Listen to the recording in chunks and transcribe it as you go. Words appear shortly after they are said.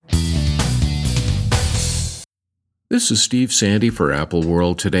This is Steve Sandy for Apple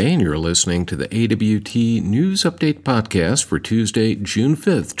World Today, and you're listening to the AWT News Update Podcast for Tuesday, June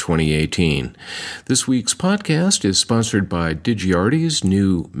 5th, 2018. This week's podcast is sponsored by Digiarty's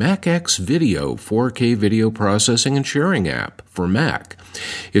new MacX Video 4K video processing and sharing app for Mac.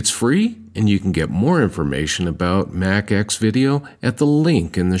 It's free, and you can get more information about MacX Video at the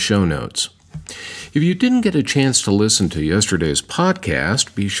link in the show notes. If you didn't get a chance to listen to yesterday's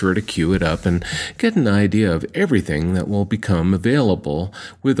podcast, be sure to queue it up and get an idea of everything that will become available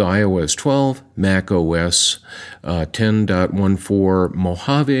with iOS 12, macOS 10.14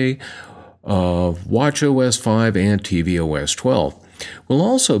 Mojave, watchOS 5, and tvOS 12. We'll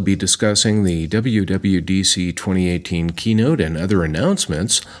also be discussing the WWDC 2018 keynote and other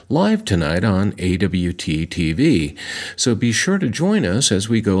announcements live tonight on AWT TV. So be sure to join us as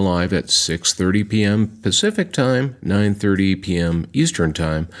we go live at 6:30 p.m. Pacific Time, 9:30 p.m. Eastern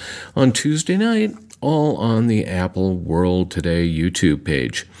Time on Tuesday night, all on the Apple World Today YouTube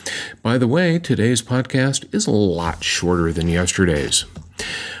page. By the way, today's podcast is a lot shorter than yesterday's.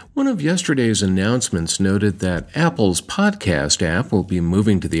 One of yesterday's announcements noted that Apple's podcast app will be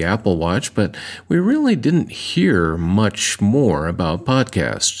moving to the Apple Watch, but we really didn't hear much more about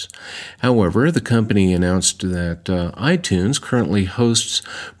podcasts. However, the company announced that iTunes currently hosts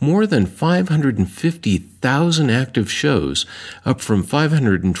more than 550,000 active shows, up from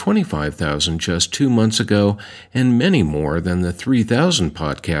 525,000 just 2 months ago, and many more than the 3,000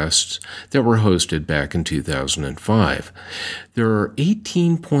 podcasts that were hosted back in 2005. There are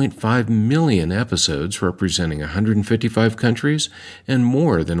 18.5 million episodes representing 155 countries and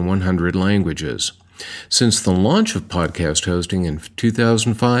more than 100 languages. Since the launch of podcast hosting in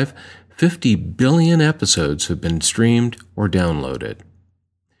 2005, 50 billion episodes have been streamed or downloaded.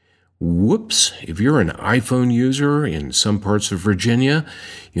 Whoops, if you're an iPhone user in some parts of Virginia,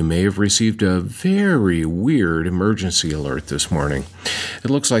 you may have received a very weird emergency alert this morning. It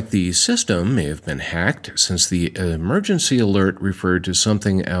looks like the system may have been hacked, since the emergency alert referred to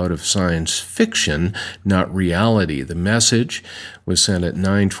something out of science fiction, not reality. The message was sent at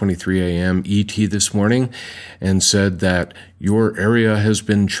 9:23 a.m. ET this morning and said that your area has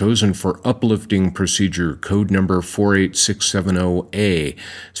been chosen for uplifting procedure code number 48670A.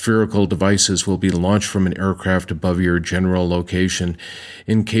 Spherical devices will be launched from an aircraft above your general location.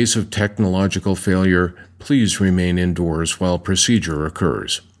 In case of technological failure, please remain indoors while procedure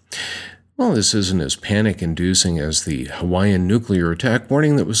occurs. While this isn't as panic-inducing as the Hawaiian nuclear attack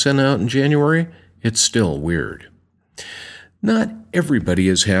warning that was sent out in January, it's still weird. Not everybody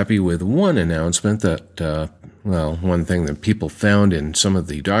is happy with one announcement that, one thing that people found in some of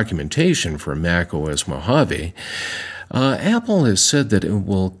the documentation for macOS Mojave. Apple has said that it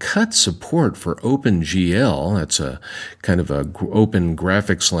will cut support for OpenGL. That's a kind of a open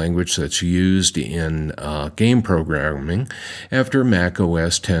graphics language that's used in game programming after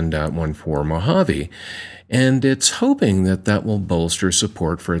macOS 10.14 Mojave. And it's hoping that that will bolster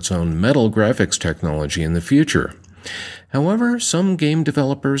support for its own Metal graphics technology in the future. However, some game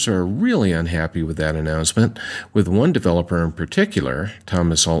developers are really unhappy with that announcement, with one developer in particular,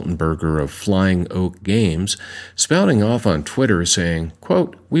 Thomas Altenberger of Flying Oak Games, spouting off on Twitter saying,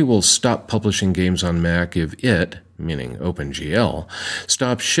 quote, "We will stop publishing games on Mac if it," meaning OpenGL,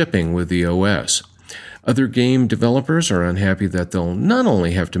 stops shipping with the OS. Other game developers are unhappy that they'll not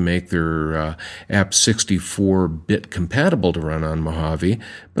only have to make their app 64-bit compatible to run on Mojave,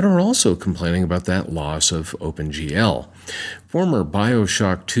 but are also complaining about that loss of OpenGL. Former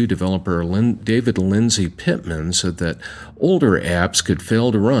BioShock 2 developer David Lindsay Pittman said that older apps could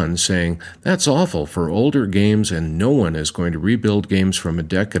fail to run, saying, "That's awful for older games, and no one is going to rebuild games from a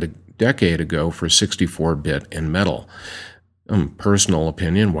decade ago for 64-bit and Metal." Personal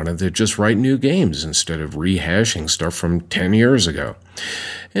opinion, why don't they just write new games instead of rehashing stuff from 10 years ago?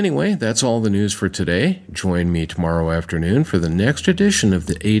 Anyway, that's all the news for today. Join me tomorrow afternoon for the next edition of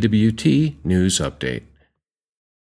the AWT News Update.